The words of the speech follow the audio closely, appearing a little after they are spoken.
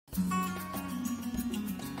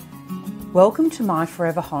Welcome to My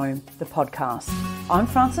Forever Home, the podcast. I'm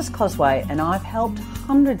Frances Cosway and I've helped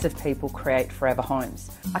hundreds of people create forever homes.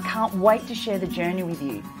 I can't wait to share the journey with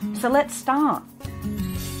you. So let's start.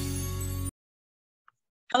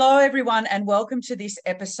 Hello everyone and welcome to this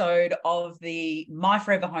episode of the My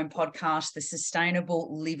Forever Home podcast, the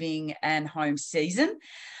Sustainable Living and Home season.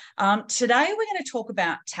 Today we're going to talk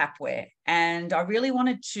about tapware, and I really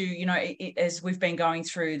wanted to, as we've been going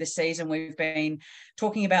through the season, we've been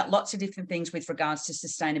talking about lots of different things with regards to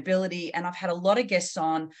sustainability, and I've had a lot of guests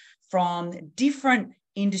on from different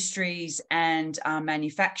industries and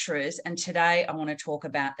manufacturers, and today I want to talk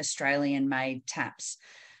about Australian-made taps.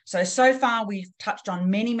 So far we've touched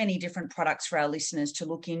on many different products for our listeners to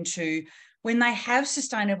look into when they have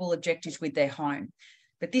sustainable objectives with their home.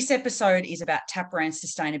 But this episode is about Tapwear and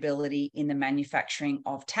sustainability in the manufacturing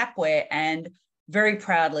of tapware, and very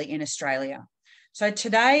proudly in Australia. So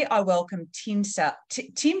today I welcome Tim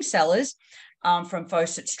Sellars from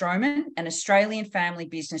Faucet Strommen, an Australian family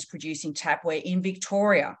business producing tapware in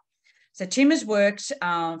Victoria. So Tim has worked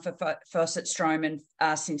for Faucet Strommen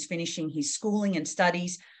since finishing his schooling and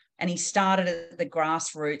studies, and he started at the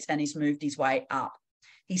grassroots and he's moved his way up.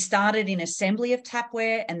 He started in assembly of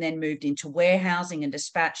tapware and then moved into warehousing and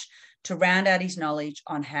dispatch to round out his knowledge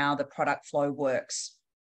on how the product flow works.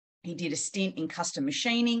 He did a stint in custom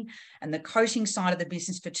machining and the coating side of the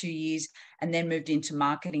business for 2 years, and then moved into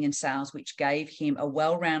marketing and sales, which gave him a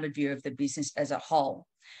well-rounded view of the business as a whole.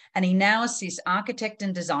 And he now assists architect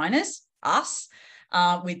and designers, us,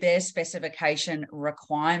 with their specification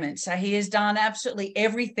requirements. So he has done absolutely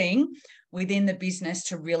everything within the business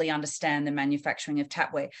to really understand the manufacturing of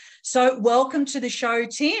tapware. So welcome to the show,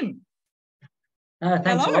 Tim.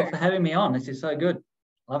 Thanks a lot for having me on. This is so good.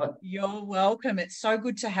 Love it. You're welcome. It's so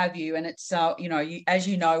good to have you. And it's, as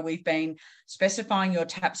you know, we've been specifying your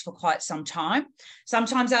taps for quite some time.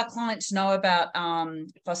 Sometimes our clients know about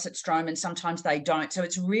Faucet Strommen, sometimes they don't. So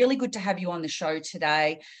it's really good to have you on the show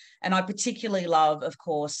today. And I particularly love, of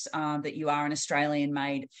course, that you are an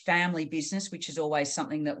Australian-made family business, which is always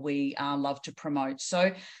something that we love to promote.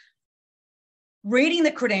 So reading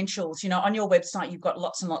the credentials, on your website, you've got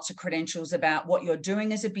lots and lots of credentials about what you're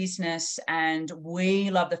doing as a business. And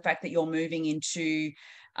we love the fact that you're moving into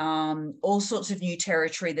all sorts of new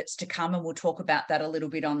territory that's to come. And we'll talk about that a little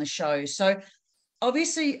bit on the show. So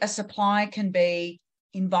obviously a supplier can be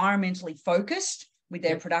environmentally focused with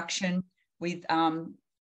their production, with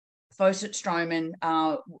Faucet Strommen,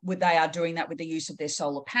 they are doing that with the use of their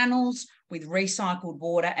solar panels, with recycled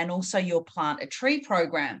water, and also your Plant a Tree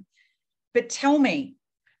program. But tell me,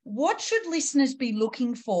 what should listeners be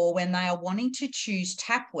looking for when they are wanting to choose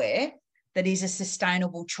tapware that is a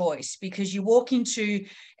sustainable choice? Because you walk into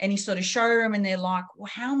any sort of showroom and they're like, well,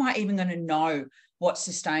 how am I even going to know what's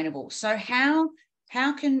sustainable? So how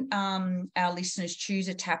can our listeners choose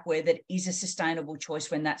a tapware that is a sustainable choice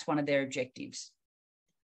when that's one of their objectives?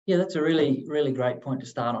 Yeah, that's a really, really great point to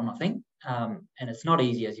start on, I think. And it's not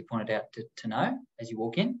easy, as you pointed out, to know as you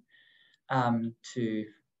walk in, to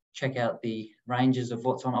check out the ranges of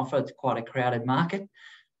what's on offer. It's quite a crowded market.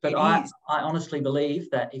 But I honestly believe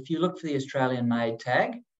that if you look for the Australian-made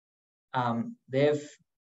tag,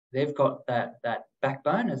 they've got that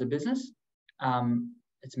backbone as a business.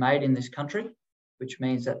 It's made in this country, which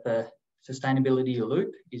means that the sustainability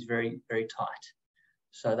loop is very, very tight.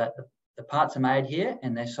 So that the parts are made here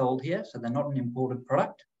and they're sold here, so they're not an imported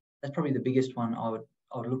product. That's probably the biggest one I would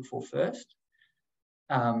look for first.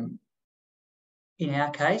 In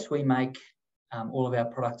our case, we make all of our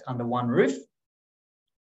products under one roof,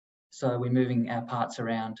 so we're moving our parts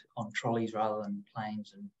around on trolleys rather than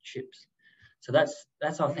planes and ships. So that's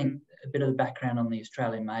I think a bit of the background on the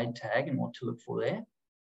Australian-made tag and what to look for there.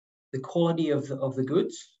 The quality of the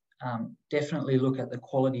goods. Definitely look at the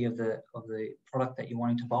quality of the product that you're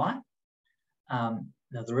wanting to buy.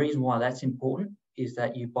 Now, the reason why that's important is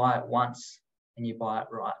that you buy it once and you buy it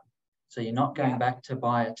right. So you're not going back to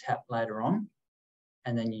buy a tap later on,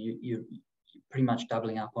 and then you're pretty much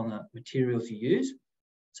doubling up on the materials you use.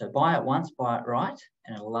 So buy it once, buy it right,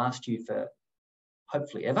 and it'll last you for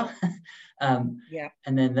hopefully ever. And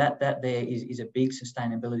then that there is a big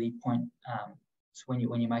sustainability point. So when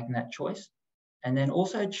you're making that choice, and then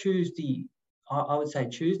also choose the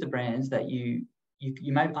brands that you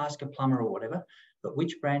may ask a plumber or whatever, but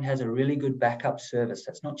which brand has a really good backup service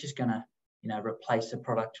that's not just going to, replace a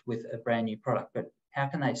product with a brand new product, but how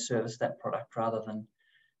can they service that product rather than,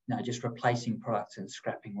 just replacing products and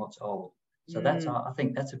scrapping what's old. So I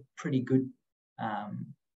think that's a pretty good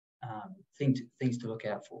things to look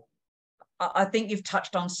out for. I think you've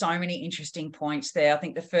touched on so many interesting points there. I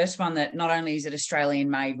think the first one, that not only is it Australian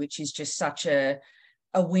made, which is just such a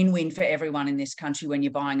a win-win for everyone in this country when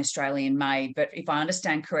you're buying Australian made. But if I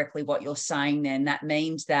understand correctly what you're saying, then that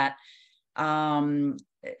means that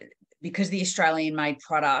because the Australian made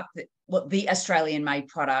product, the Australian made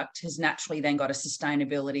product has naturally then got a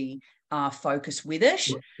sustainability focus with it,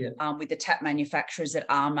 with the tap manufacturers that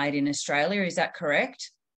are made in Australia. Is that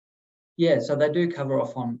correct? Yeah, so they do cover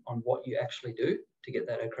off on what you actually do to get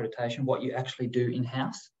that accreditation, what you actually do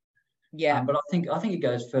in-house. Yeah. But I think it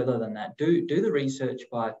goes further than that. Do the research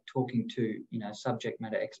by talking to, subject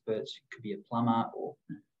matter experts. It could be a plumber or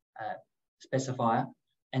a specifier,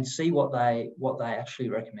 and see what they actually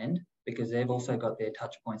recommend, because they've also got their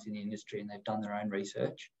touch points in the industry and they've done their own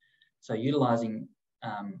research. So utilising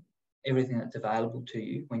everything that's available to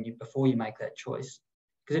you before you make that choice,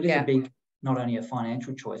 because it is a big, not only a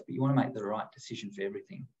financial choice, but you want to make the right decision for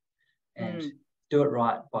everything, and do it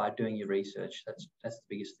right by doing your research. That's the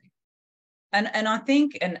biggest thing. And I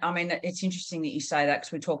think, and I mean, it's interesting that you say that,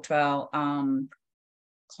 because we talked to our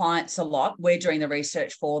clients a lot. We're doing the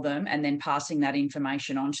research for them and then passing that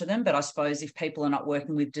information on to them. But I suppose if people are not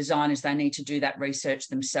working with designers, they need to do that research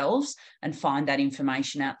themselves and find that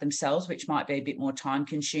information out themselves, which might be a bit more time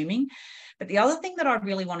consuming. But the other thing that I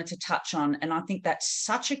really wanted to touch on, and I think that's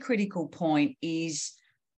such a critical point, is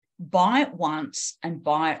buy it once and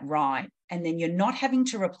buy it right. And then you're not having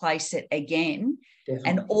to replace it again. Definitely.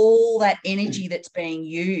 And all that energy that's being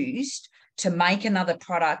used to make another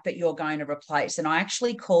product that you're going to replace. And I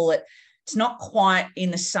actually call it, it's not quite in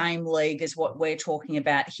the same league as what we're talking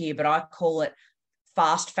about here, but I call it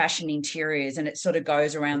fast fashion interiors. And it sort of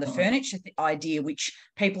goes around the furniture idea, which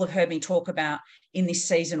people have heard me talk about in this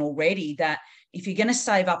season already, that if you're going to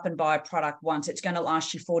save up and buy a product once, it's going to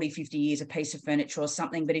last you 40, 50 years, a piece of furniture or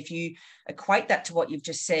something. But if you equate that to what you've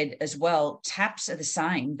just said as well, taps are the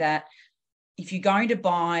same, that if you're going to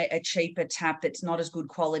buy a cheaper tap that's not as good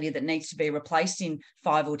quality, that needs to be replaced in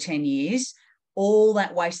 5 or 10 years, all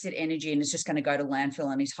that wasted energy and it's just going to go to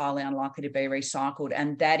landfill and is highly unlikely to be recycled.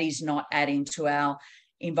 And that is not adding to our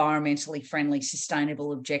environmentally friendly,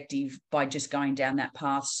 sustainable objective by just going down that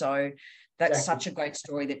path. So that's such a great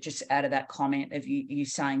story that just added that comment of you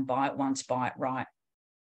saying buy it once, buy it right.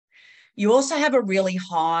 You also have a really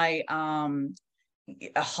high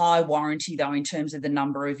warranty, though, in terms of the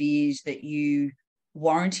number of years that you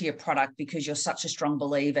warranty a product, because you're such a strong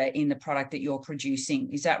believer in the product that you're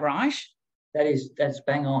producing. Is that right? That's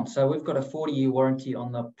bang on. So we've got a 40-year warranty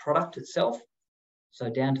on the product itself. So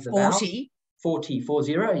down to the 40? 40,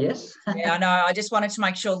 yes. Yeah, I know. I just wanted to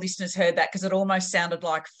make sure listeners heard that, because it almost sounded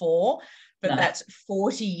like 4, but that's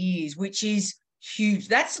 40 years, which is huge.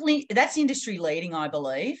 That's industry leading, I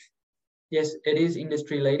believe. Yes, it is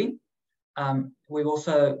industry leading. We've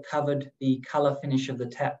also covered the colour finish of the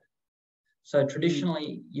tap. So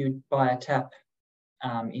traditionally, you'd buy a tap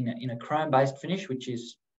in a chrome-based finish, which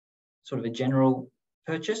is sort of a general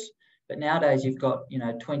purchase. But nowadays, you've got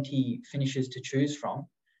 20 finishes to choose from,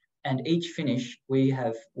 and each finish we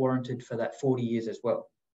have warranted for that 40 years as well.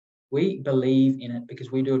 We believe in it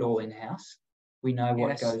because we do it all in-house. We know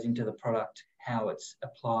what goes into the product, how it's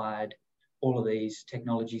applied, all of these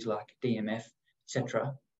technologies like DMF,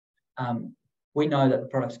 etc. We know that the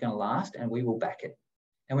product's going to last, and we will back it.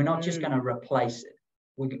 And we're not just going to replace it.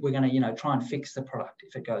 We're going to, try and fix the product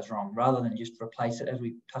if it goes wrong, rather than just replace it, as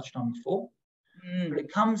we touched on before. But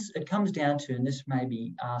it comes down to, and this may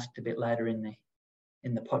be asked a bit later in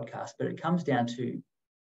the podcast, but it comes down to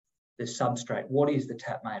the substrate. What is the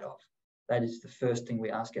tap made of? That is the first thing we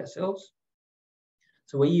ask ourselves.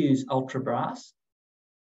 So we use ultra brass,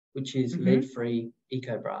 which is lead-free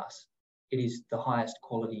eco brass. It is the highest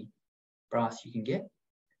quality brass you can get.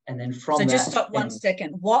 And then from just stop 1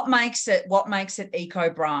 second. What makes it eco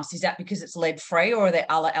brass? Is that because it's lead free, or are there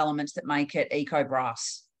other elements that make it eco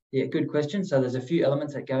brass? Yeah, good question. So there's a few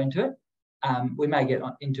elements that go into it. We may get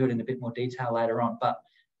into it in a bit more detail later on, but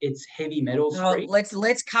it's heavy metals free.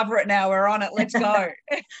 Let's cover it now. We're on it. Let's go.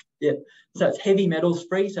 Yeah. So it's heavy metals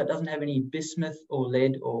free, so it doesn't have any bismuth or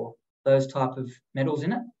lead or those type of metals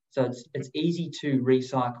in it. So it's easy to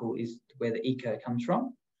recycle, is where the eco comes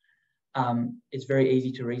from. It's very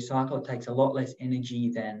easy to recycle. It takes a lot less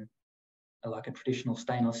energy than like a traditional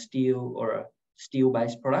stainless steel or a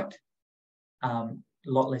steel-based product. A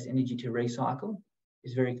lot less energy to recycle.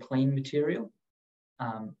 It's very clean material.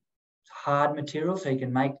 It's hard material, so you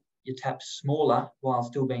can make your taps smaller while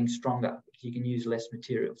still being stronger, because you can use less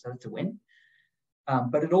material. So that's a win.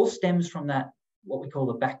 But it all stems from that, what we call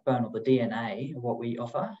the backbone, or the DNA of what we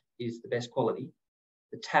offer is the best quality.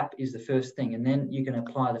 The tap is the first thing, and then you can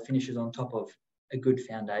apply the finishes on top of a good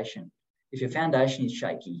foundation. If your foundation is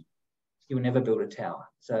shaky, you will never build a tower.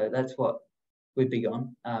 So that's what we're big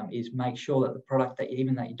on, is make sure that the product that you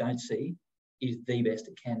don't see is the best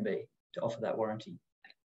it can be to offer that warranty.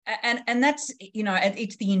 And that's,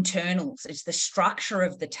 it's the internals, it's the structure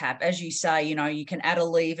of the tap. As you say, you can add a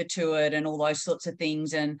lever to it and all those sorts of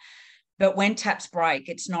things. But when taps break,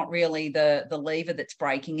 it's not really the lever that's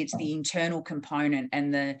breaking, it's the internal component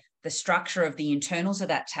and the structure of the internals of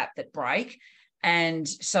that tap that break. And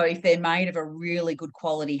so if they're made of a really good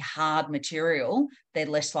quality hard material, they're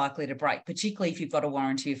less likely to break, particularly if you've got a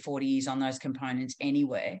warranty of 40 years on those components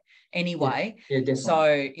anyway. Yeah, definitely.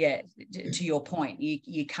 So yeah, to your point,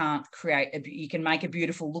 you can't you can make a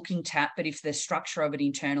beautiful looking tap, but if the structure of it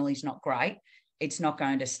internally is not great, it's not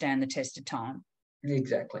going to stand the test of time.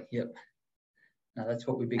 Exactly. Yep. No, that's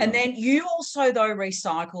what we big And on. then you also, though,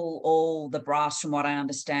 recycle all the brass, from what I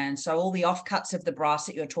understand. So all the offcuts of the brass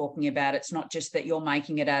that you're talking about, it's not just that you're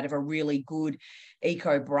making it out of a really good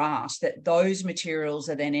eco brass, that those materials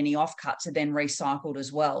are then, any offcuts are then recycled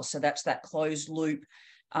as well. So that's that closed loop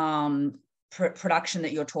production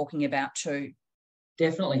that you're talking about too.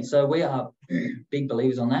 Definitely. So we are big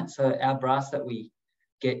believers on that. So our brass that we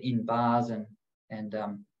get in bars and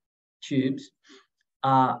tubes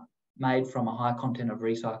are made from a high content of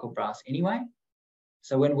recycled brass anyway.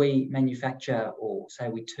 So when we manufacture, or say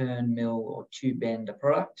we turn, mill or tube bend a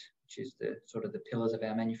product, which is the sort of the pillars of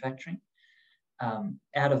our manufacturing,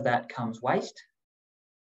 out of that comes waste.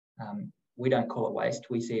 We don't call it waste,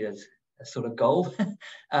 we see it as a sort of gold.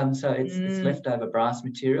 So it's leftover brass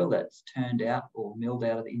material that's turned out or milled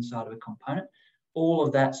out of the inside of a component. All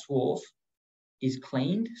of that swarf is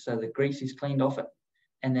cleaned, so the grease is cleaned off it,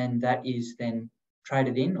 and then that is then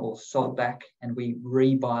traded in or sold back, and we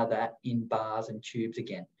rebuy that in bars and tubes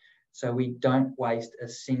again. So we don't waste a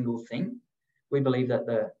single thing. We believe that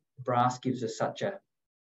the brass gives us such a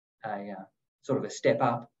sort of a step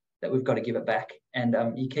up that we've got to give it back, and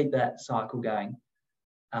you keep that cycle going.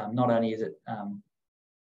 Not only is it,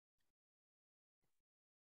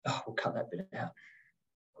 we'll cut that bit out.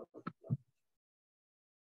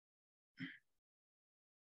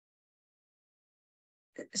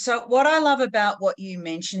 So what I love about what you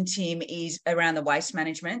mentioned, Tim, is around the waste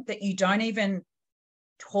management, that you don't even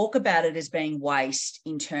talk about it as being waste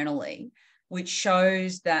internally, which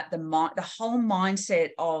shows that the whole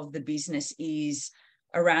mindset of the business is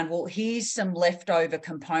around, well, here's some leftover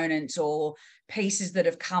components or pieces that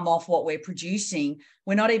have come off what we're producing.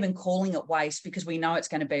 We're not even calling it waste because we know it's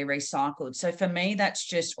going to be recycled. So for me, that's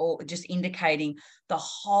just indicating the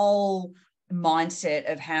whole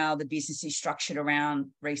mindset of how the business is structured around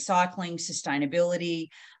recycling, sustainability,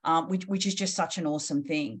 which is just such an awesome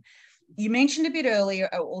thing. You mentioned a bit earlier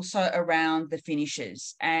also around the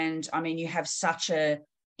finishes, and I mean, you have such a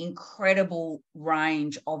incredible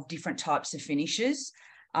range of different types of finishes,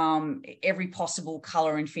 every possible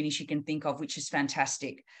color and finish you can think of, which is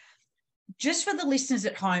fantastic. Just for the listeners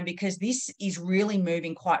at home, because this is really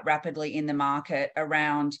moving quite rapidly in the market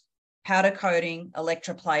around powder coating,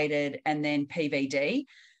 electroplated, and then PVD.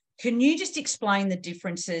 Can you just explain the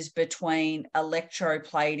differences between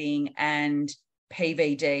electroplating and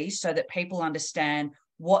PVD so that people understand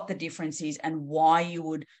what the difference is and why you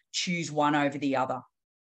would choose one over the other?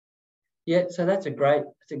 Yeah, so that's a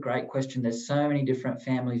great question. There's so many different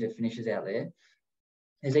families of finishes out there.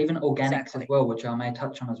 There's even organics as well, which I may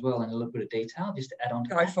touch on as well in a little bit of detail, just to add on to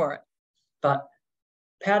that. Go for it. But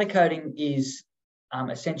powder coating is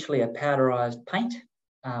essentially a powderized paint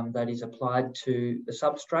that is applied to the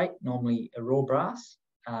substrate, normally a raw brass.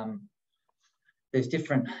 There's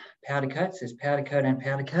different powder coats. There's powder coat and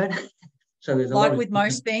powder coat. So there's a lot of with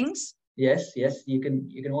most things. Yes, you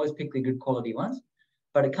can always pick the good quality ones,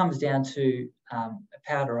 but it comes down to a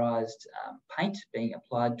powderized paint being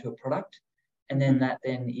applied to a product, and then that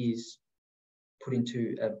then is put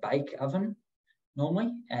into a bake oven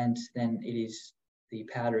normally, and then the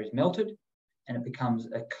powder is melted, and it becomes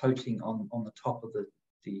a coating on the top of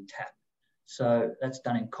the tap. So that's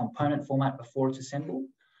done in component format before it's assembled.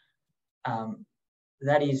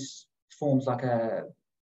 That forms like a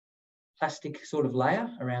plastic sort of layer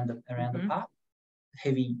around the part.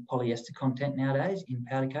 Heavy polyester content nowadays in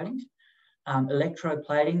powder coatings.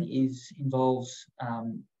 Electroplating involves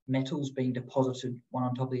metals being deposited one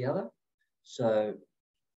on top of the other. So,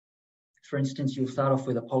 for instance, you'll start off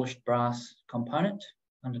with a polished brass component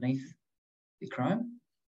underneath the chrome,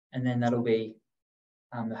 and then that'll be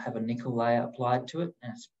have a nickel layer applied to it,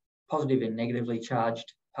 and it's positive and negatively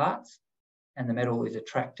charged parts, and the metal is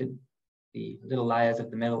attracted. The little layers of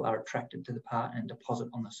the metal are attracted to the part and deposit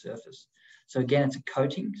on the surface. So again, it's a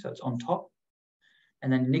coating, so it's on top.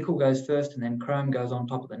 And then nickel goes first, and then chrome goes on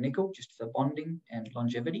top of the nickel, just for bonding and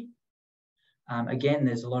longevity. Again,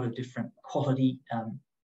 there's a lot of different quality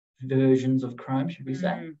versions of chrome, should we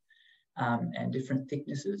say, and different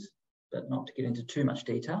thicknesses, but not to get into too much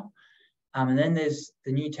detail. And then there's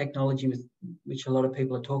the new technology which a lot of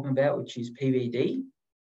people are talking about, which is PVD,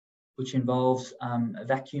 which involves a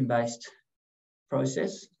vacuum-based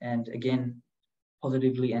process, and again,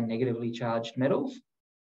 positively and negatively charged metals.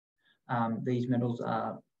 These metals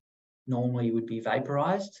are normally would be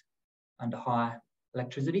vaporized under high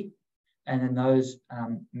electricity, and then those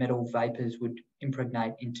metal vapors would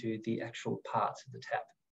impregnate into the actual parts of the tap.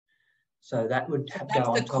 So that would go on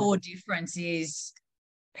top. That's the core difference is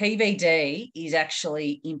PVD is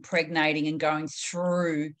actually impregnating and going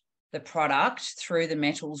through the product, through the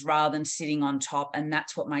metals, rather than sitting on top, and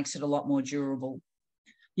that's what makes it a lot more durable.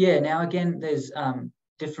 Yeah, now again, there's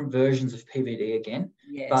different versions of PVD again,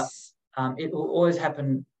 but it will always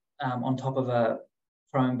happen on top of a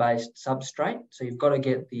chrome-based substrate. So you've got to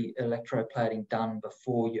get the electroplating done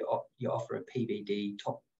before you offer a PVD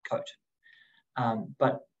top coat.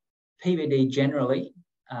 But PVD generally,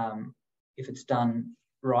 if it's done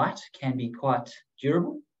right, can be quite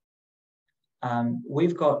durable.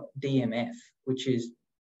 We've got DMF, which is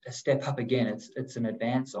a step up again. It's an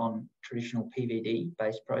advance on traditional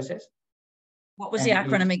PVD-based process. What was the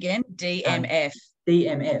acronym again? DMF.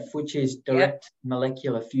 DMF, which is direct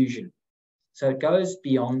molecular fusion. So it goes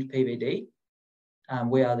beyond PVD.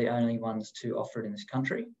 We are the only ones to offer it in this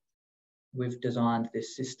country. We've designed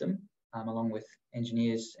this system along with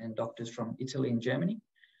engineers and doctors from Italy and Germany.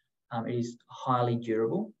 It is highly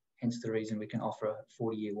durable, hence the reason we can offer a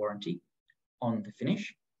 40-year warranty on the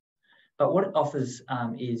finish. But what it offers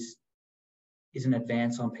is an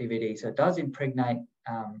advance on PVD. So it does impregnate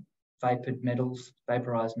vaporized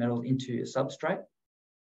metals into a substrate,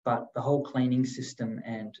 but the whole cleaning system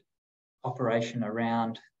and operation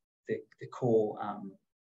around the core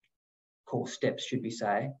steps, should we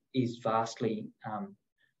say, is vastly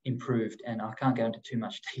improved. And I can't go into too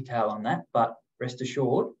much detail on that, but rest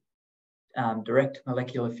assured, direct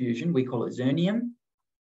molecular fusion, we call it Zernium,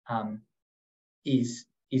 is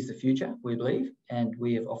the future, we believe, and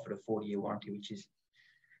we have offered a 40-year warranty, which is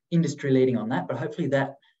industry leading on that. But hopefully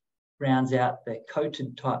that rounds out the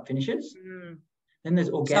coated type finishes. Then there's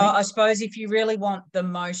organic. So I suppose if you really want the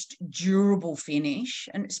most durable finish,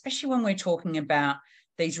 and especially when we're talking about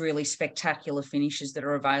these really spectacular finishes that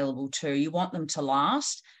are available too, you want them to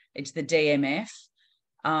last. It's the DMF.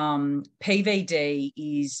 PVD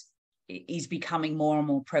is becoming more and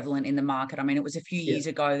more prevalent in the market. I mean, it was a few years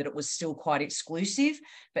ago that it was still quite exclusive,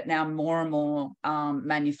 but now more and more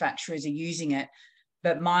manufacturers are using it.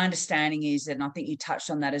 But my understanding is, and I think you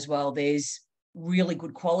touched on that as well, there's really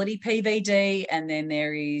good quality PVD, and then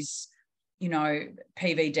there is,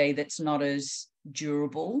 PVD that's not as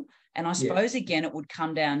durable. And I suppose, again, it would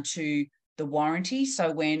come down to the warranty.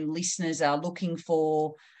 So when listeners are looking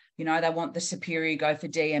for, they want the superior, go for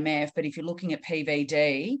DMF. But if you're looking at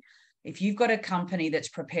PVD, if you've got a company that's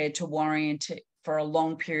prepared to warrant it for a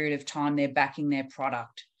long period of time, they're backing their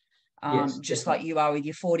product. Just like you are with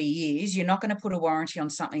your 40 years, you're not going to put a warranty on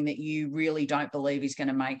something that you really don't believe is going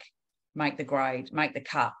to make the grade, make the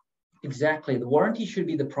cut. Exactly. The warranty should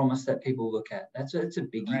be the promise that people look at. It's a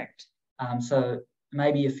biggie. Correct. So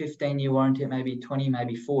maybe a 15-year warranty, maybe 20,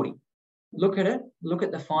 maybe 40. Look at it. Look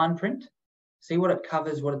at the fine print. See what it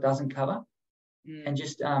covers, what it doesn't cover, and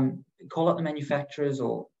just call up the manufacturers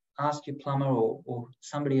or ask your plumber or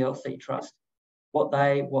somebody else that you trust what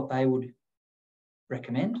they would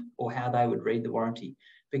recommend or how they would read the warranty,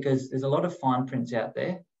 because there's a lot of fine prints out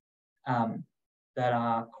there that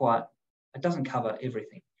are it doesn't cover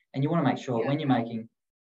everything, and you want to make sure when you're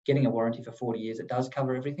getting a warranty for 40 years, it does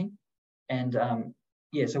cover everything. And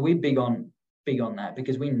so we're big on that,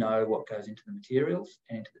 because we know what goes into the materials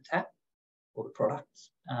and into the tap or the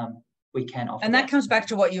products. We can offer and that comes back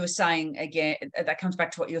to what you were saying again. That comes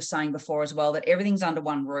back to what you were saying before as well, that everything's under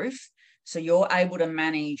one roof. So you're able to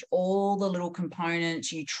manage all the little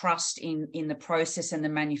components. You trust in the process and the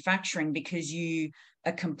manufacturing, because you're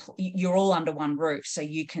all under one roof. So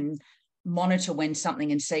you can monitor when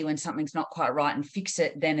something and see when something's not quite right and fix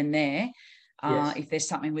it then and there. If there's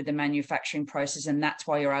something with the manufacturing process, and that's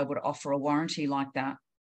why you're able to offer a warranty like that.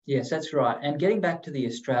 Yes, that's right. And getting back to the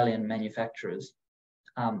Australian manufacturers,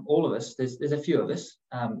 all of us, there's a few of us,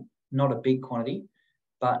 not a big quantity,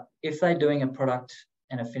 but if they're doing a product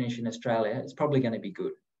and a finish in Australia, it's probably going to be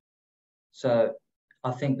good. So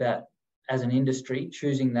I think that as an industry,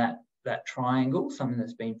 choosing that triangle, something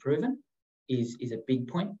that's been proven, is a big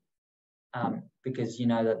point, because you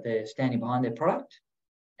know that they're standing behind their product,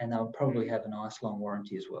 and they'll probably have a nice long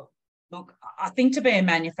warranty as well. Look, I think to be a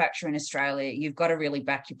manufacturer in Australia, you've got to really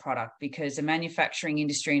back your product, because the manufacturing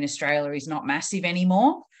industry in Australia is not massive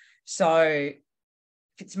anymore. So if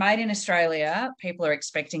it's made in Australia, people are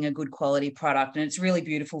expecting a good quality product. And it's really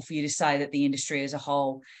beautiful for you to say that the industry as a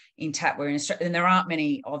whole in tapwear in Australia, and there aren't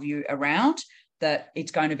many of you around, that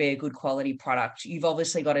it's going to be a good quality product. You've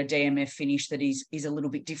obviously got a DMF finish that is a little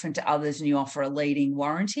bit different to others, and you offer a leading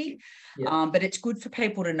warranty. Yeah. But it's good for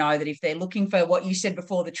people to know that if they're looking for what you said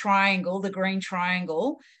before, the triangle, the green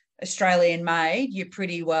triangle, Australian made, you're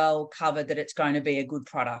pretty well covered that it's going to be a good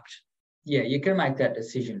product. Yeah, you can make that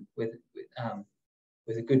decision with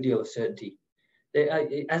a good deal of certainty.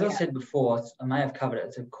 As I said before, I may have covered it.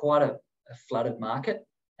 It's quite a flooded market,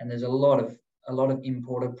 and there's a lot of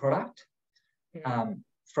imported product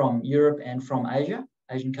from Europe and from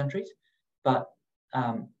Asian countries. But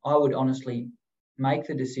I would honestly make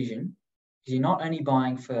the decision, because you're not only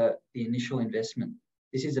buying for the initial investment.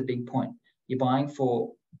 This is a big point. You're buying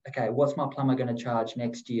for, okay, what's my plumber going to charge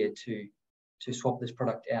next year to swap this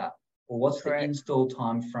product out? Or what's the install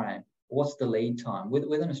time frame? What's the lead time?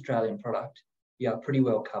 With an Australian product, you are pretty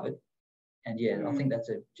well covered. And I think that's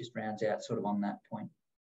just rounds out sort of on that point.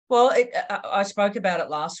 Well, I spoke about it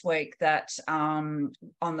last week that on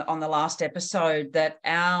the last episode, that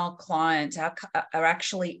our clients are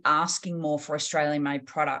actually asking more for Australian-made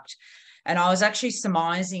product. And I was actually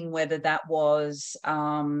surmising whether that was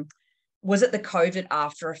it the COVID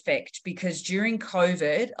after effect? Because during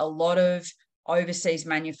COVID, a lot of overseas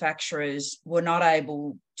manufacturers were not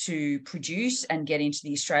able to produce and get into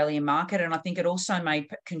the Australian market. And I think it also made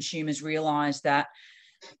consumers realise that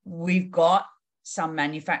we've got some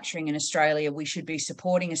manufacturing in Australia, we should be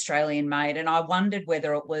supporting Australian made. And I wondered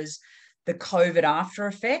whether it was the COVID after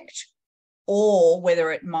effect, or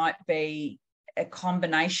whether it might be a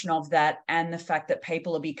combination of that and the fact that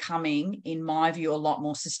people are becoming, in my view, a lot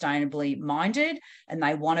more sustainably minded, and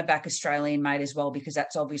they want to back Australian made as well, because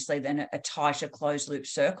that's obviously then a tighter closed loop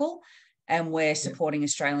circle, and we're supporting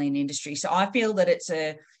Australian industry. So I feel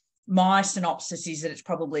that my synopsis is that it's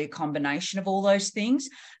probably a combination of all those things,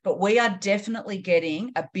 but we are definitely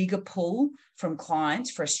getting a bigger pull from clients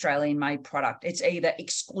for Australian made product. It's either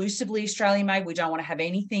exclusively Australian made, we don't want to have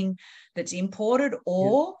anything that's imported,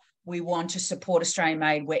 or we want to support Australian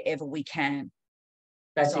made wherever we can.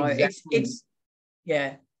 That's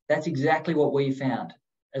exactly what we found.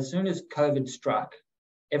 As soon as COVID struck,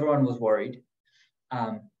 everyone was worried.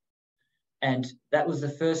 And that was the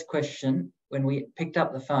first question when we picked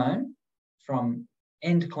up the phone from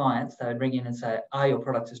end clients. They would ring in and say, are your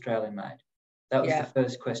products Australian made? That was the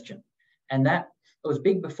first question. And that, it was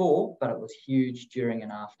big before, but it was huge during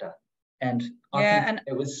and after. And I think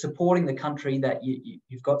it was supporting the country that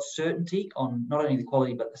you've got certainty on not only the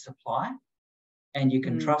quality, but the supply. And you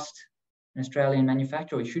can trust an Australian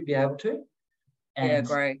manufacturer, you should be able to. And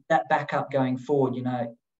that backup going forward,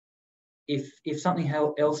 if something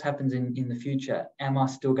else happens in the future, am I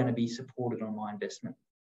still going to be supported on my investment?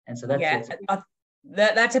 And so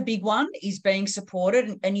that's a big one, is being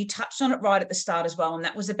supported. And you touched on it right at the start as well, and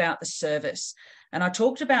that was about the service. And I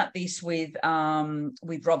talked about this with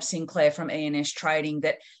Rob Sinclair from E&S Trading,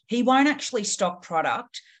 that he won't actually stock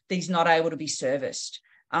product that he's not able to be serviced.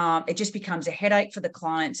 It just becomes a headache for the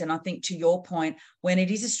clients. And I think, to your point, when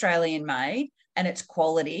it is Australian made and it's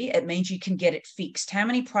quality, it means you can get it fixed. How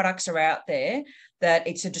many products are out there that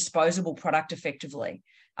it's a disposable product effectively?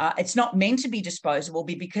 It's not meant to be disposable,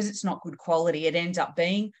 but because it's not good quality, it ends up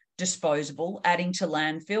being disposable, adding to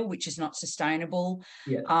landfill, which is not sustainable.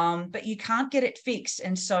 But you can't get it fixed.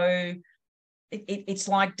 And so it's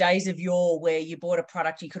like days of yore where you bought a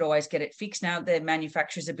product, you could always get it fixed. Now the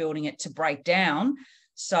manufacturers are building it to break down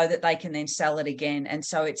so that they can then sell it again. And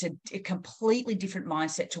so it's a completely different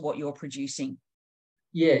mindset to what you're producing.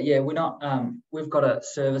 We're not, we've got a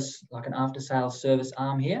service, like an after-sales service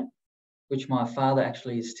arm here, which my father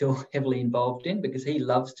actually is still heavily involved in, because he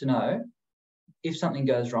loves to know if something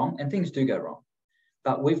goes wrong, and things do go wrong,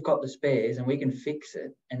 but we've got the spares and we can fix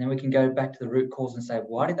it. And then we can go back to the root cause and say,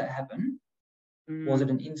 why did that happen? Was it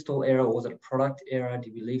an install error? Was it a product error?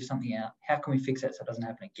 Did we leave something out? How can we fix that so it doesn't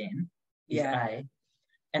happen again? Is A.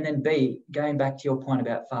 And then B, going back to your point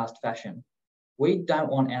about fast fashion, we don't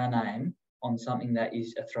want our name on something that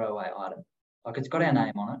is a throwaway item. Like, it's got our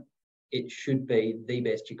name on it. It should be the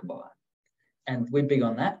best you can buy. And we're big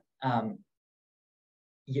on that.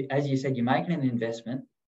 As you said, you're making an investment,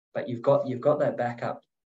 but you've got that backup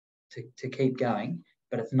to keep going,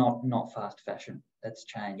 but it's not fast fashion. That's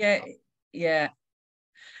changed.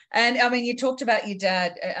 And I mean, you talked about your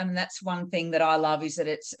dad, and that's one thing that I love is that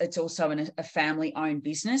it's also a family-owned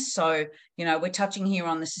business. So, you know, we're touching here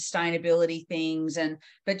on the sustainability things,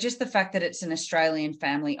 but just the fact that it's an Australian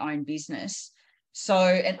family-owned business. So,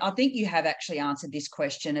 and I think you have actually answered this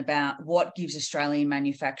question about what gives Australian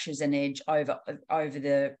manufacturers an edge over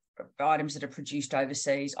the items that are produced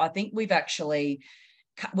overseas. I think we've actually.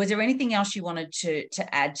 Was there anything else you wanted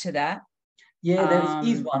to add to that? Yeah, there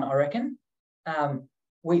is one, I reckon.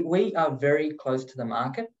 We are very close to the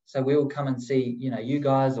market, so we will come and see, you know, you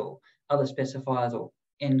guys or other specifiers or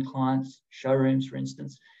end clients, showrooms, for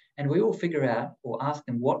instance, and we will figure out or ask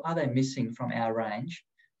them what are they missing from our range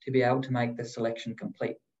to be able to make the selection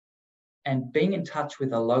complete. And being in touch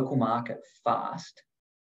with a local market fast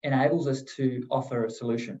enables us to offer a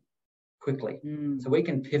solution quickly, so we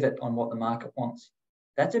can pivot on what the market wants.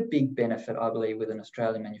 That's a big benefit, I believe, with an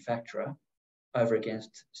Australian manufacturer over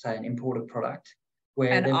against, say, an imported product.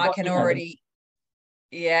 And I can already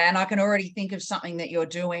think of something that you're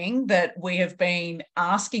doing that we have been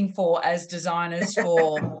asking for as designers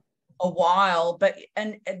for a while.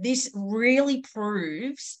 And this really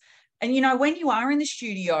proves, and you know, when you are in the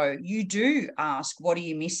studio, you do ask, what are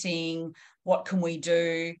you missing? What can we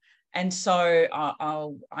do? And so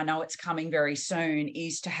I know it's coming very soon,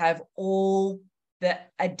 is to have all the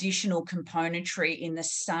additional componentry in the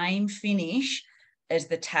same finish as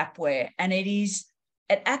the tapwear. And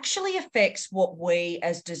it actually affects what we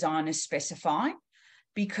as designers specify,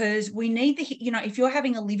 because we need if you're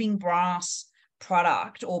having a living brass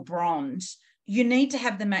product or bronze, you need to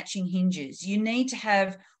have the matching hinges. You need to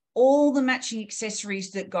have all the matching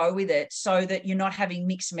accessories that go with it so that you're not having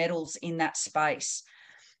mixed metals in that space.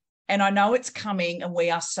 And I know it's coming, and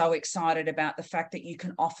we are so excited about the fact that you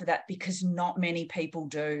can offer that, because not many people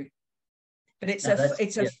do. But it's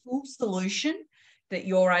a full solution that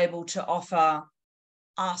you're able to offer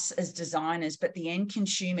us as designers, but the end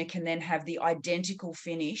consumer can then have the identical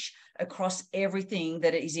finish across everything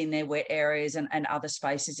that is in their wet areas and other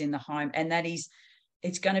spaces in the home. And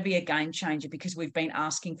it's going to be a game changer, because we've been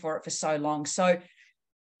asking for it for so long. So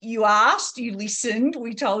you asked, you listened,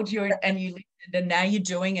 we told you, and you listened, and now you're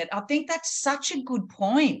doing it. I think that's such a good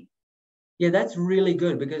point. Yeah, that's really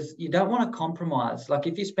good, because you don't want to compromise. Like,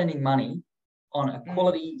 if you're spending money on a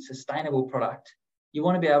quality, sustainable product, you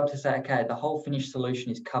want to be able to say, okay, the whole finished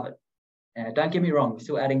solution is covered. Don't get me wrong, we're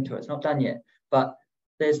still adding to it. It's not done yet. But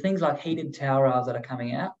there's things like heated towel rails that are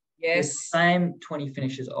coming out. Yes. With the same 20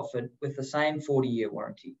 finishes offered, with the same 40-year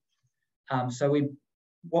warranty. So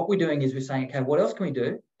what we're doing is we're saying, okay, what else can we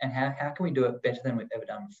do, and how can we do it better than we've ever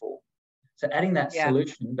done before? So adding that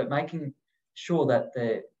solution, but making sure that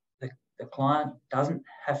the client doesn't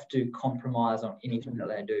have to compromise on anything that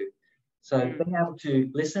they do. So being able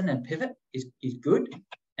to listen and pivot is good,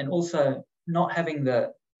 and also not having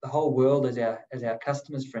the whole world as our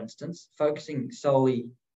customers, for instance, focusing solely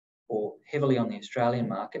or heavily on the Australian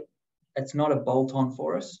market. It's not a bolt-on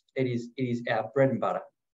for us. It is our bread and butter.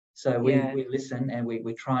 So we listen, and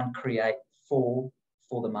we try and create for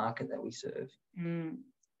the market that we serve.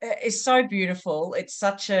 It's so beautiful. It's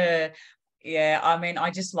such a, I mean, I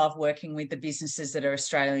just love working with the businesses that are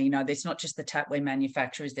Australian. You know, there's not just the tapwear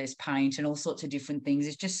manufacturers, there's paint and all sorts of different things.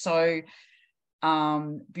 It's just so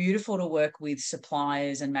beautiful to work with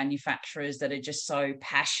suppliers and manufacturers that are just so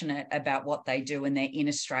passionate about what they do, and they're in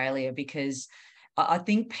Australia, because I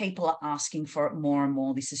think people are asking for it more and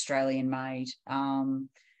more, this Australian made.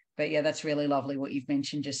 But yeah, that's really lovely what you've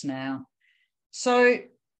mentioned just now. So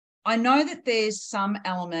I know that there's some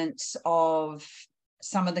elements of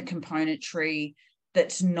some of the componentry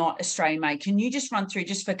that's not Australian made. Can you just run through,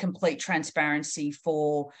 just for complete transparency,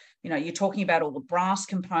 for, you know, you're talking about all the brass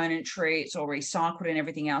componentry, it's all recycled and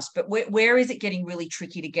everything else, but where is it getting really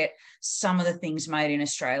tricky to get some of the things made in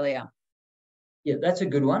Australia? Yeah, that's a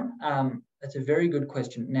good one. That's a very good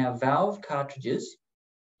question. Now, valve cartridges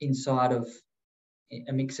inside of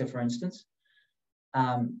a mixer, for instance,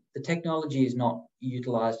 the technology is not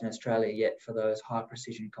utilised in Australia yet for those high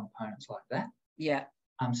precision components like that. Yeah.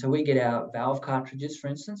 So we get our valve cartridges, for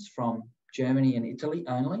instance, from Germany and Italy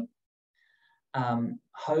only.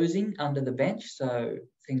 Hosing under the bench, so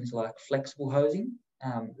things like flexible hosing,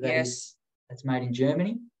 that's made in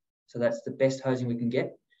Germany. So that's the best hosing we can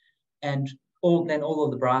get. And all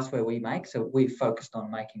of the brassware we make, so we've focused on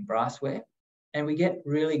making brassware, and we get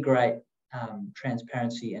really great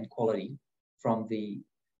transparency and quality from the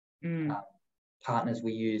partners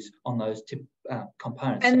we use on those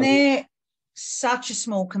components. And such a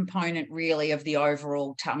small component really of the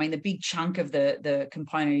overall I mean, the big chunk of the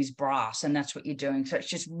component is brass, and that's what you're doing. So it's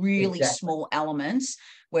just really Exactly. small elements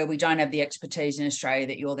where we don't have the expertise in Australia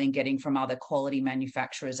that you're then getting from other quality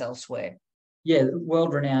manufacturers elsewhere. Yeah,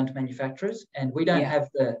 world-renowned manufacturers, and we don't Yeah. have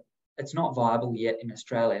it's not viable yet in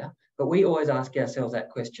Australia, but we always ask ourselves that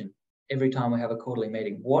question every time we have a quarterly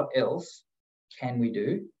meeting. What else can we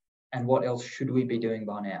do, and what else should we be doing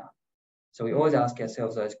by now? So we always ask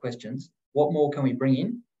ourselves those questions. What more can we bring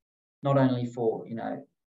in, not only for,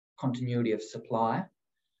 continuity of supply,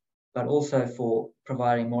 but also for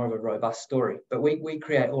providing more of a robust story. But we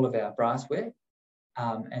create all of our brassware,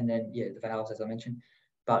 and then, the valves, as I mentioned.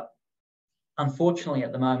 But unfortunately,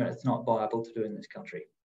 at the moment, it's not viable to do in this country.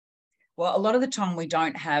 Well, a lot of the time we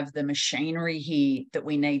don't have the machinery here that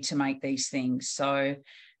we need to make these things. So,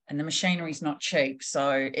 and the machinery is not cheap.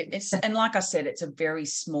 So it's, and like I said, it's a very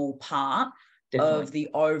small part Definitely. of the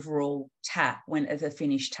overall tap, when the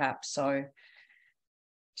finished tap. So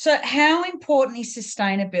how important is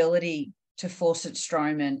sustainability to Faucet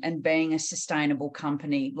Strommen and being a sustainable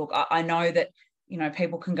company? Look, I know that,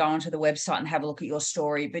 people can go onto the website and have a look at your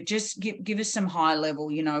story, but just give us some high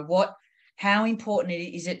level, how important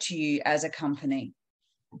is it to you as a company?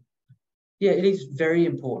 Yeah, it is very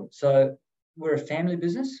important. So we're a family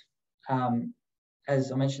business.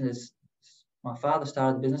 As I mentioned, my father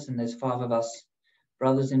started the business, and there's 5 of us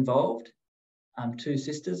brothers involved, 2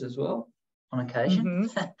 sisters as well on occasion.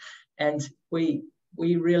 Mm-hmm. And we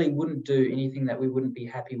really wouldn't do anything that we wouldn't be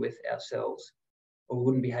happy with ourselves, or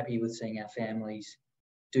wouldn't be happy with seeing our families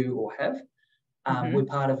do or have. Mm-hmm. We're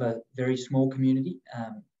part of a very small community.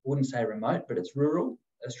 Wouldn't say remote, but it's rural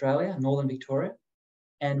Australia, northern Victoria.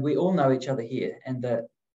 And we all know each other here. And the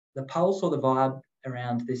pulse or the vibe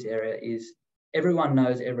around this area is everyone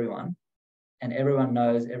knows everyone, and everyone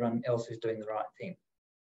knows everyone else is doing the right thing.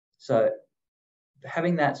 So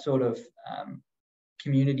having that sort of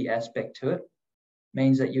community aspect to it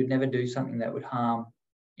means that you'd never do something that would harm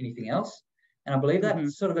anything else. And I believe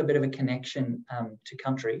that's sort of a bit of a connection to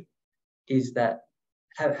country, is that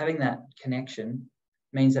having that connection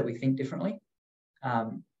means that we think differently.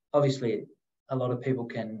 Obviously, a lot of people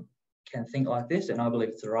can think like this, and I believe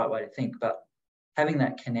it's the right way to think, but having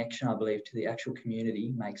that connection, I believe, to the actual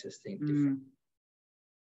community makes us think different.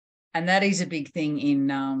 And that is a big thing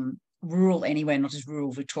in rural anywhere, not just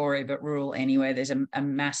rural Victoria, but rural anywhere. There's a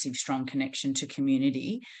massive, strong connection to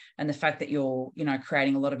community, and the fact that you're,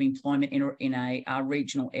 creating a lot of employment in a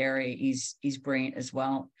regional area is brilliant as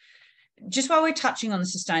well. Just while we're touching on the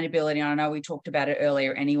sustainability, and I know we talked about it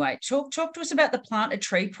earlier anyway, talk to us about the Plant a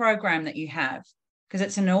Tree program that you have, because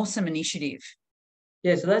it's an awesome initiative.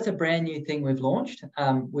 Yeah, so that's a brand new thing we've launched.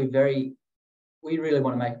 We really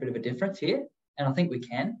want to make a bit of a difference here, and I think we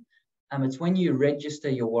can. It's when you register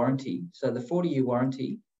your warranty. So the 40-year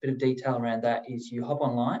warranty, bit of detail around that is you hop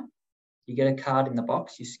online, you get a card in the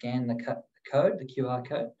box, you scan the code, the QR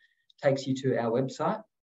code, takes you to our website.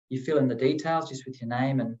 You fill in the details just with your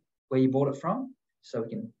name and where you bought it from, so we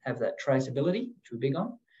can have that traceability, which we're big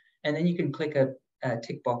on. And then you can click a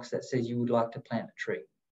tick box that says you would like to plant a tree.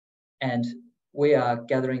 And we are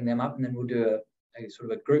gathering them up, and then we'll do a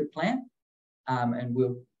sort of a group plan, and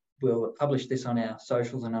we'll publish this on our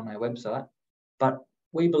socials and on our website. But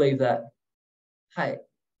we believe that, hey,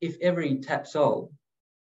 if every tap sold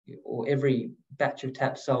or every batch of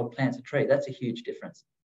taps sold plants a tree, that's a huge difference.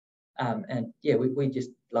 And yeah, we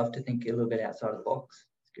just love to think a little bit outside of the box.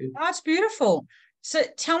 It's good. Oh, it's beautiful. So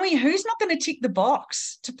tell me, who's not going to tick the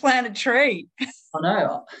box to plant a tree? I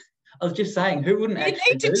know. I was just saying, who wouldn't You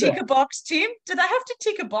actually need to do tick that? a box, Tim. Do they have to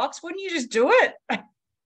tick a box? Wouldn't you just do it?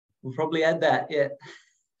 We'll probably add that. Yeah.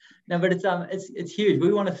 No, but it's huge.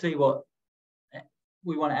 We want to see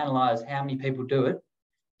we want to analyse how many people do it,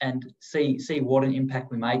 and see what an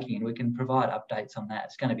impact we're making, and we can provide updates on that.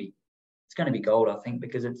 It's going to be gold, I think,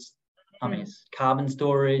 because it's carbon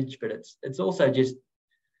storage, but it's also just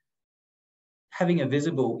having a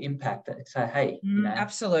visible impact that say, hey,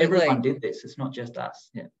 absolutely, everyone did this. It's not just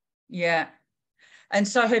us. Yeah. Yeah. And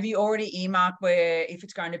so have you already earmarked where, if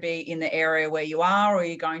it's going to be in the area where you are, or are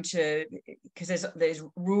you going to, because there's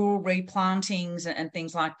rural replantings and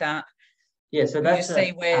things like that? Yeah, so that's you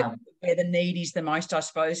see where the need is the most, I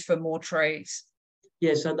suppose, for more trees.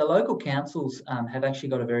 Yeah, so the local councils have actually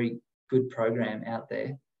got a very good program out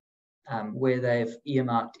there where they've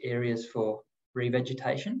earmarked areas for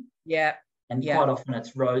revegetation. Yeah. And quite often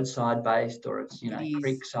it's roadside based, or it's, It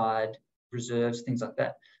creekside, reserves, things like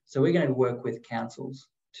that. So we're going to work with councils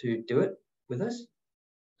to do it with us,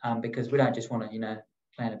 because we don't just want to,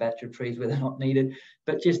 plant a batch of trees where they're not needed,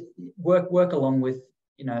 but just work along with,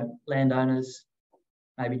 landowners,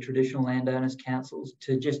 maybe traditional landowners, councils,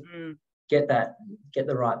 to just get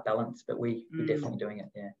the right balance. But we're definitely doing it.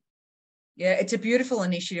 Yeah. Yeah, it's a beautiful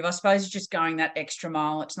initiative. I suppose it's just going that extra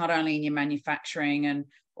mile. It's not only in your manufacturing and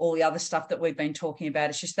all the other stuff that we've been talking about.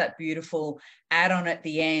 It's just that beautiful add-on at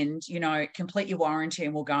the end, complete your warranty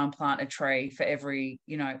and we'll go and plant a tree for every,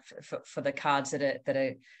 for the cards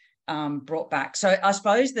that are brought back. So I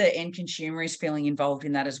suppose the end consumer is feeling involved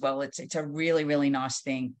in that as well. It's a really, really nice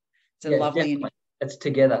thing. It's a lovely... It's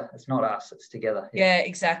together. It's not us. It's together. Yeah,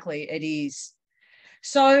 exactly. It is.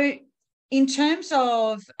 So in terms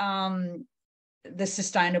of the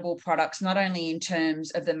sustainable products, not only in terms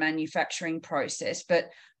of the manufacturing process, but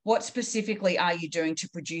what specifically are you doing to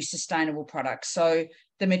produce sustainable products? So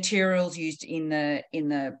the materials used in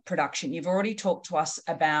the production. You've already talked to us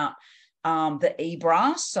about the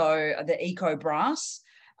e-brass, so the eco brass.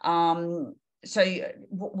 So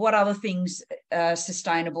what other things are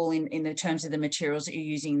sustainable in the terms of the materials that you're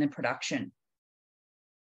using in the production?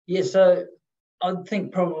 Yeah, so I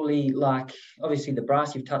think probably obviously the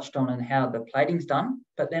brass you've touched on and how the plating's done,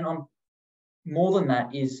 but then on more than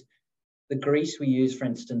that is the grease we use, for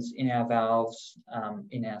instance, in our valves,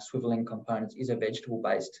 in our swiveling components, is a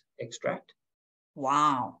vegetable-based extract.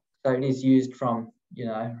 Wow. So it is used from,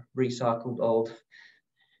 recycled old...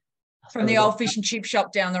 From the old fish and chip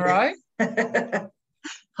shop down the road?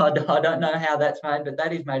 I don't know how that's made, but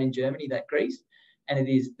that is made in Germany, that grease, and it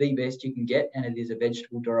is the best you can get, and it is a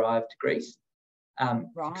vegetable-derived grease.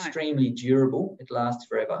 Right. Extremely durable. It lasts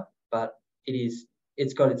forever, but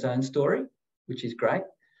it's got its own story, which is great.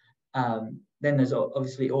 Then there's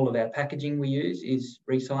obviously all of our packaging we use is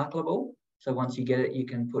recyclable. So once you get it, you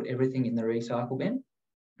can put everything in the recycle bin,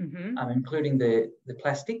 including the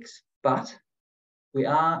plastics. But we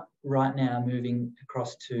are right now moving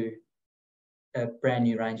across to a brand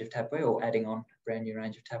new range of tapwear, or adding on a brand new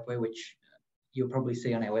range of tapwear, which you'll probably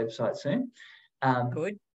see on our website soon.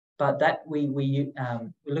 Good. But that we're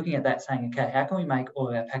looking at that, saying, okay, how can we make all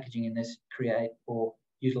of our packaging in this create or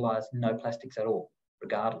utilise no plastics at all,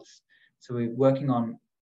 regardless? So we're working on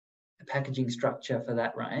a packaging structure for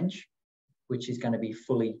that range, which is going to be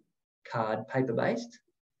fully card paper-based.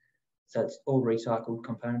 So it's all recycled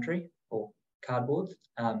componentry or cardboards.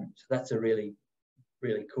 So that's a really,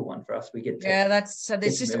 really cool one for us. We get to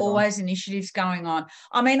there's just always initiatives going on.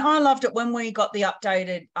 I mean, I loved it when we got the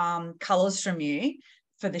updated colours from you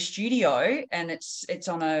for the studio, and it's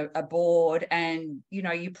on a board, and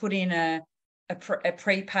you put in a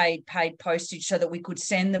prepaid paid postage so that we could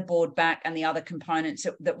send the board back, and the other components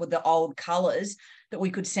that were the old colours, that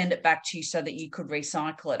we could send it back to you so that you could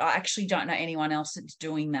recycle it. I actually don't know anyone else that's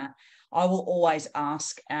doing that. I will always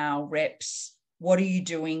ask our reps, what are you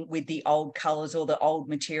doing with the old colours or the old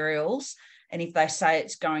materials? And if they say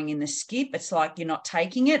it's going in the skip, it's like, you're not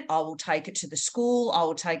taking it. I will take it to the school. I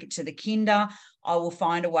will take it to the kinder. I will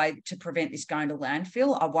find a way to prevent this going to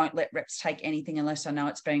landfill. I won't let reps take anything unless I know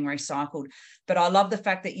it's being recycled. But I love the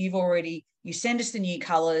fact that you send us the new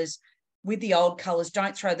colours with the old colours.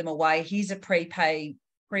 Don't throw them away. Here's a prepaid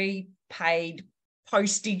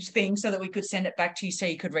postage thing so that we could send it back to you so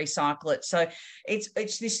you could recycle it. So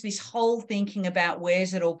it's this whole thinking about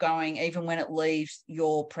where's it all going, even when it leaves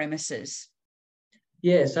your premises.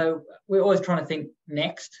 Yeah, so we're always trying to think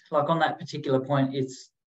next. Like on that particular point, it's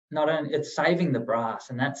not only it's saving the brass,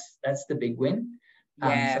 and that's the big win.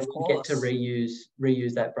 Yeah, so of course. We get to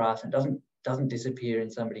reuse that brass, and it doesn't disappear in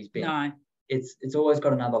somebody's bin. No, it's always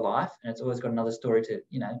got another life, and it's always got another story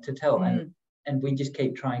to tell. And we just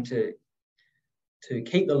keep trying to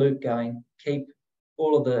keep the loop going, keep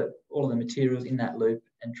all of the materials in that loop,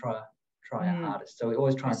 and try our hardest. So we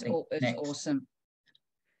always try and think next. It's awesome.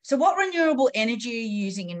 So what renewable energy are you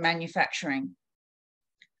using in manufacturing?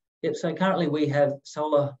 Yep, so currently we have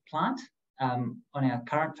solar plant on our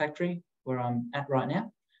current factory where I'm at right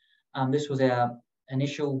now. This was our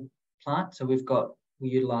initial plant, so we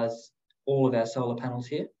utilise all of our solar panels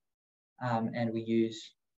here, and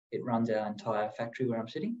it runs our entire factory where I'm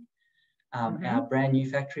sitting. Our brand new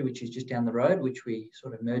factory, which is just down the road, which we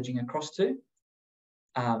sort of merging across to,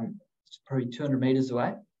 it's probably 200 metres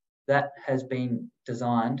away. That has been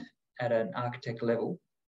designed at an architect level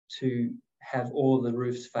to have all of the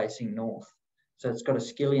roofs facing north. So it's got a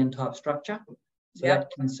skillion type structure. So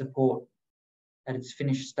that can support, at its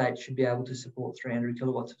finished state, should be able to support 300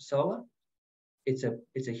 kilowatts of solar. It's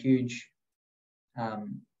a huge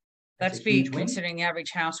that's big, considering the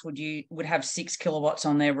average house would have 6 kilowatts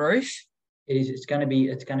on their roof. It is. It's going to be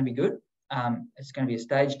good. It's going to be a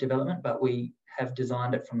staged development, but we have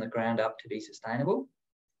designed it from the ground up to be sustainable.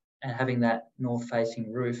 And having that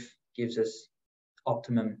north-facing roof gives us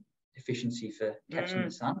optimum efficiency for catching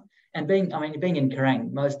the sun. And being in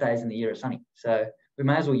Kerrang, most days in the year are sunny, so we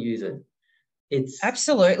may as well use it. It's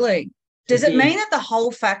absolutely. Does it mean that the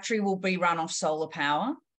whole factory will be run off solar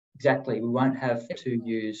power? Exactly. We won't have to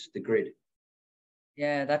use the grid.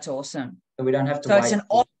 Yeah, that's awesome. So we don't have to wait. So it's an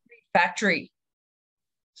off-grid factory.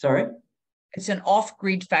 Sorry? It's an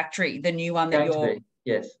off-grid factory, the new one that you're...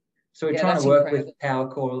 Yes. So we're trying to work with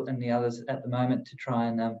PowerCore and the others at the moment to try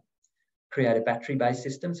and create a battery-based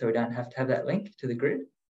system so we don't have to have that link to the grid.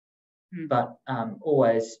 But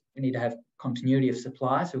always we need to have continuity of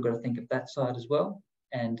supply, so we've got to think of that side as well.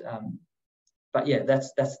 And but yeah,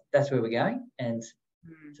 that's where we're going. And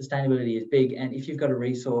sustainability is big. And if you've got a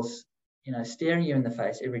resource, staring you in the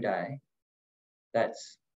face every day,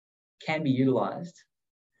 can be utilised.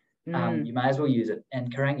 You may as well use it.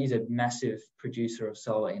 And Kerrang is a massive producer of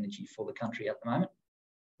solar energy for the country at the moment.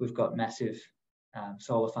 We've got massive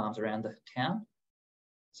solar farms around the town.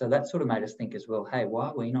 So that sort of made us think as well, hey, why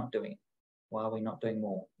are we not doing it? Why are we not doing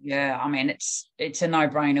more? Yeah, I mean, it's a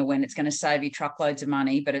no-brainer when it's going to save you truckloads of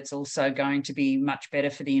money, but it's also going to be much better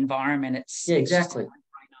for the environment. Exactly.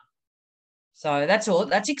 So that's all.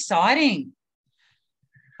 That's exciting.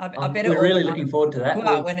 I bet we're really looking forward to that.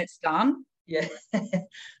 Well, when it's done. Yeah.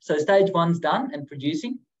 So stage 1's done and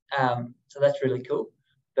producing. So that's really cool.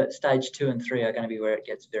 But stage 2 and 3 are going to be where it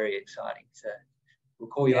gets very exciting. So we'll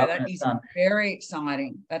call you up when it's done. Very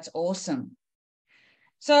exciting. That's awesome.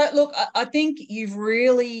 So look, I think you've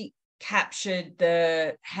really captured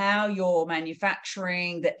how you're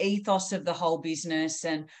manufacturing, the ethos of the whole business,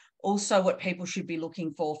 and also what people should be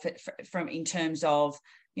looking for from in terms of,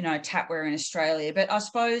 tapwear in Australia. But I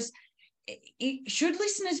suppose, should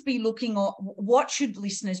listeners be looking, or what should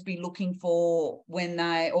listeners be looking for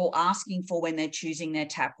asking for when they're choosing their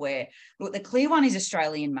tapwear? Look, the clear one is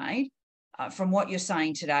Australian made. From what you're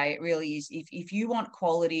saying today, it really is. If you want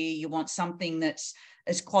quality, you want something that's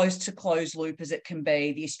as close to closed loop as it can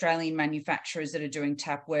be, the Australian manufacturers that are doing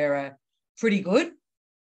tapwear are pretty good.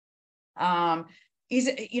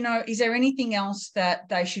 Is there anything else that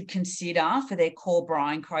they should consider for their core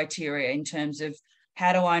buying criteria in terms of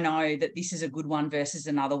how do I know that this is a good one versus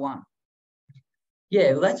another one?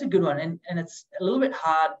 Yeah, well, that's a good one. And it's a little bit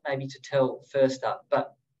hard maybe to tell first up,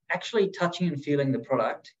 but actually touching and feeling the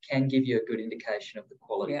product can give you a good indication of the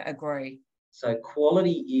quality. Yeah, agree. So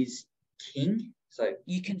quality is king. So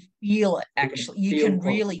you can feel it, actually. You can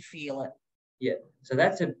really feel it. Yeah, so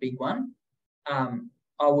that's a big one.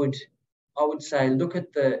 I would say look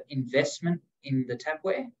at the investment in the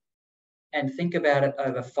tapwear and think about it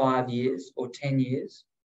over 5 years or 10 years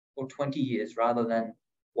or 20 years rather than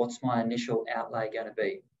what's my initial outlay going to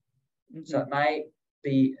be. So it may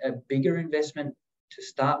be a bigger investment to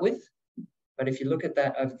start with, but if you look at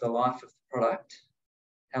that over the life of the product,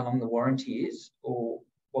 how long the warranty is or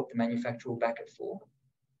what the manufacturer will back it for,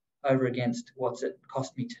 over against what's it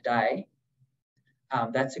cost me today,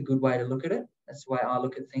 that's a good way to look at it. That's the way I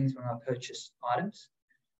look at things when I purchase items,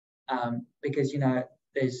 because,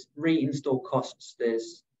 there's reinstall costs,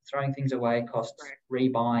 there's throwing things away costs,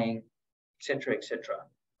 rebuying, et cetera, et cetera.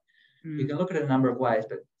 You can look at it a number of ways,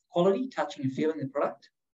 but quality, touching and feeling the product,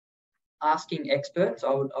 asking experts,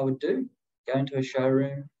 I would do, go into a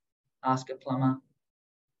showroom, ask a plumber,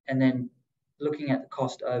 and then looking at the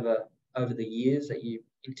cost over the years that you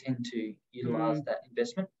intend to utilise that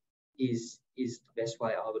investment is the best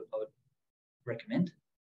way I would recommend.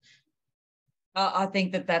 I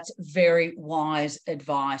think that's very wise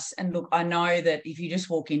advice. And look, I know that if you just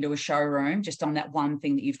walk into a showroom, just on that one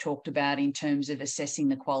thing that you've talked about in terms of assessing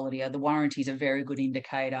the quality, the warranty is a very good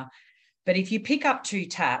indicator. But if you pick up 2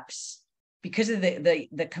 taps, because of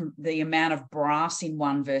the amount of brass in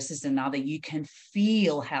one versus another, you can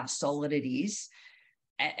feel how solid it is.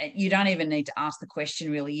 You don't even need to ask the question,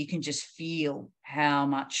 really. You can just feel how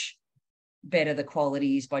much better the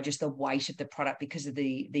quality is by just the weight of the product because of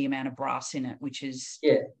the amount of brass in it, which is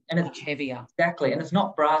much heavier. Exactly. And it's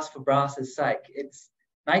not brass for brass's sake. It's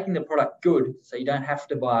making the product good so you don't have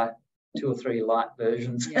to buy 2 or 3 light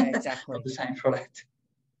versions of the same product.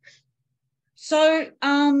 So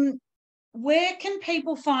where can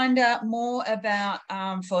people find out more about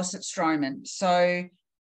Faucet Strommen? So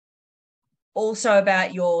also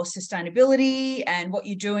about your sustainability and what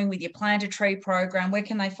you're doing with your Plant a Tree program. Where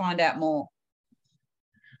can they find out more?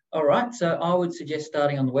 All right. So I would suggest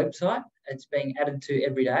starting on the website. It's being added to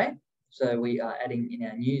every day. So we are adding in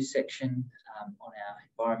our news section on our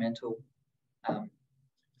environmental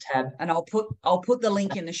tab. And I'll put the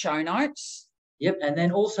link in the show notes. Yep. And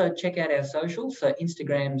then also check out our socials. So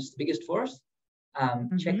Instagram's the biggest for us.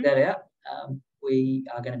 Check that out. We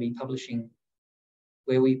are going to be publishing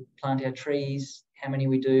where we plant our trees, how many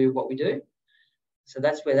we do, what we do. So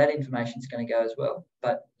that's where that information is going to go as well.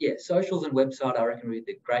 But yeah, socials and website, I reckon, would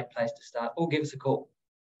be a great place to start, or give us a call.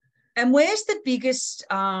 And where's the biggest,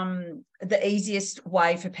 the easiest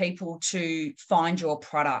way for people to find your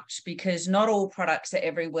product? Because not all products are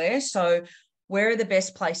everywhere. So where are the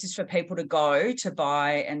best places for people to go to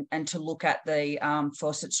buy and to look at the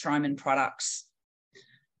Faucet Strommen products?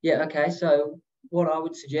 Yeah, okay. So what I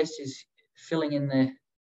would suggest is filling in the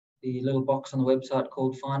little box on the website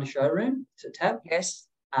called Find a Showroom. It's a tab. Yes.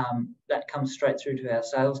 That comes straight through to our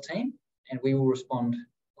sales team, and we will respond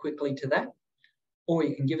quickly to that. Or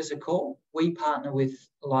you can give us a call. We partner with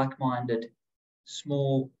like-minded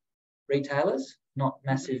small retailers, not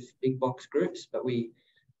massive big box groups, but we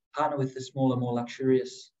partner with the smaller, more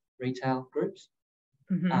luxurious retail groups.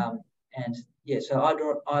 Mm-hmm. And yeah, so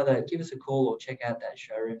either give us a call or check out that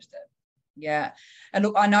showrooms tab. Yeah. And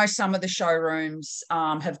look, I know some of the showrooms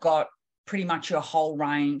have got pretty much your whole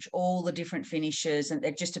range, all the different finishes, and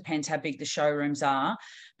it just depends how big the showrooms are.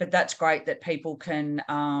 But that's great that people can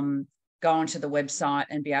go onto the website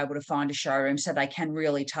and be able to find a showroom so they can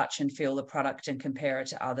really touch and feel the product and compare it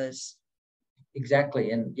to others.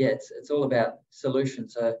 Exactly. And yeah, it's all about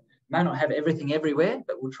solutions. So may not have everything everywhere,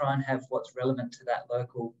 but we'll try and have what's relevant to that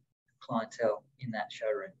local clientele in that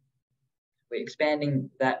showroom. We're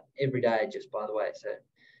expanding that every day, just by the way. So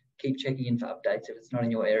keep checking in for updates if it's not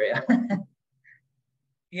in your area.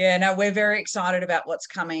 Yeah, no, we're very excited about what's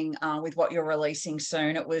coming with what you're releasing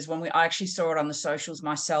soon. It was when I actually saw it on the socials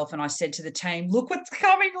myself, and I said to the team, look what's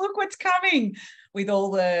coming with all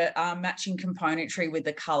the matching componentry with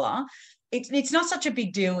the colour. It's not such a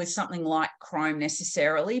big deal with something like chrome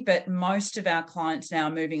necessarily, but most of our clients now are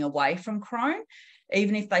moving away from chrome.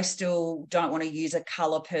 Even if they still don't want to use a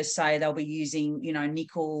colour per se, they'll be using,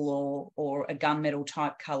 nickel or a gunmetal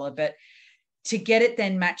type colour. But to get it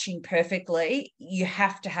then matching perfectly, you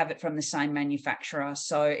have to have it from the same manufacturer.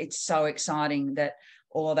 So it's so exciting that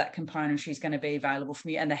all of that componentry is going to be available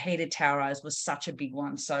from you. And the heated towers was such a big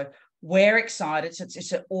one. So we're excited. So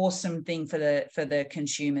it's an awesome thing for the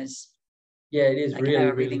consumers. Yeah, it is really,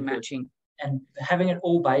 everything really matching. Good. And having it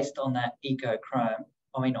all based on that eco chrome,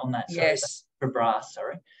 on that, yes, for brass,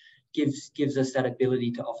 gives us that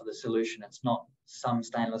ability to offer the solution. It's not some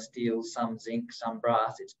stainless steel, some zinc, some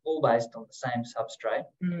brass. It's all based on the same substrate,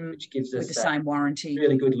 which gives us with the same warranty.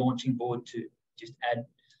 Really good launching board to just add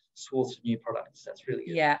swaths of new products. That's really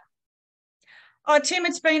good. Yeah. Oh, Tim,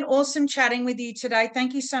 it's been awesome chatting with you today.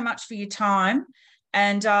 Thank you so much for your time.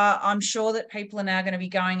 And I'm sure that people are now going to be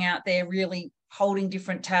going out there really holding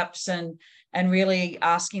different taps and really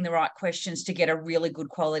asking the right questions to get a really good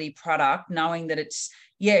quality product, knowing that it's,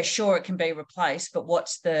 yeah, sure, it can be replaced, but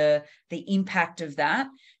what's the impact of that?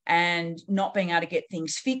 And not being able to get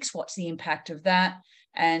things fixed, what's the impact of that?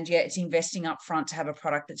 And yeah, it's investing up front to have a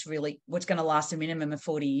product that's really what's going to last a minimum of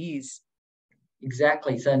 40 years.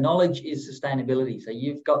 Exactly. So knowledge is sustainability. So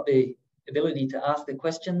you've got the ability to ask the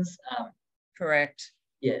questions. Correct.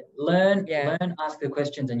 Yeah, learn, ask the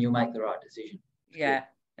questions, and you'll make the right decision. Yeah.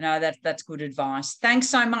 No, that's good advice. Thanks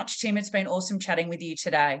so much, Tim. It's been awesome chatting with you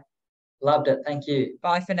today. Loved it. Thank you.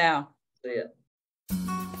 Bye for now. See ya.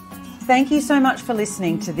 Thank you so much for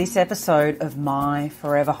listening to this episode of My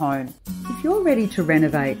Forever Home. If you're ready to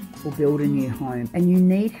renovate or build a new home and you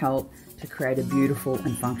need help to create a beautiful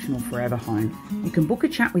and functional forever home, you can book a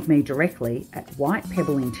chat with me directly at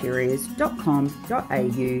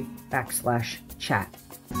whitepebbleiinteriors.com.au/chat.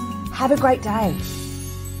 Have a great day.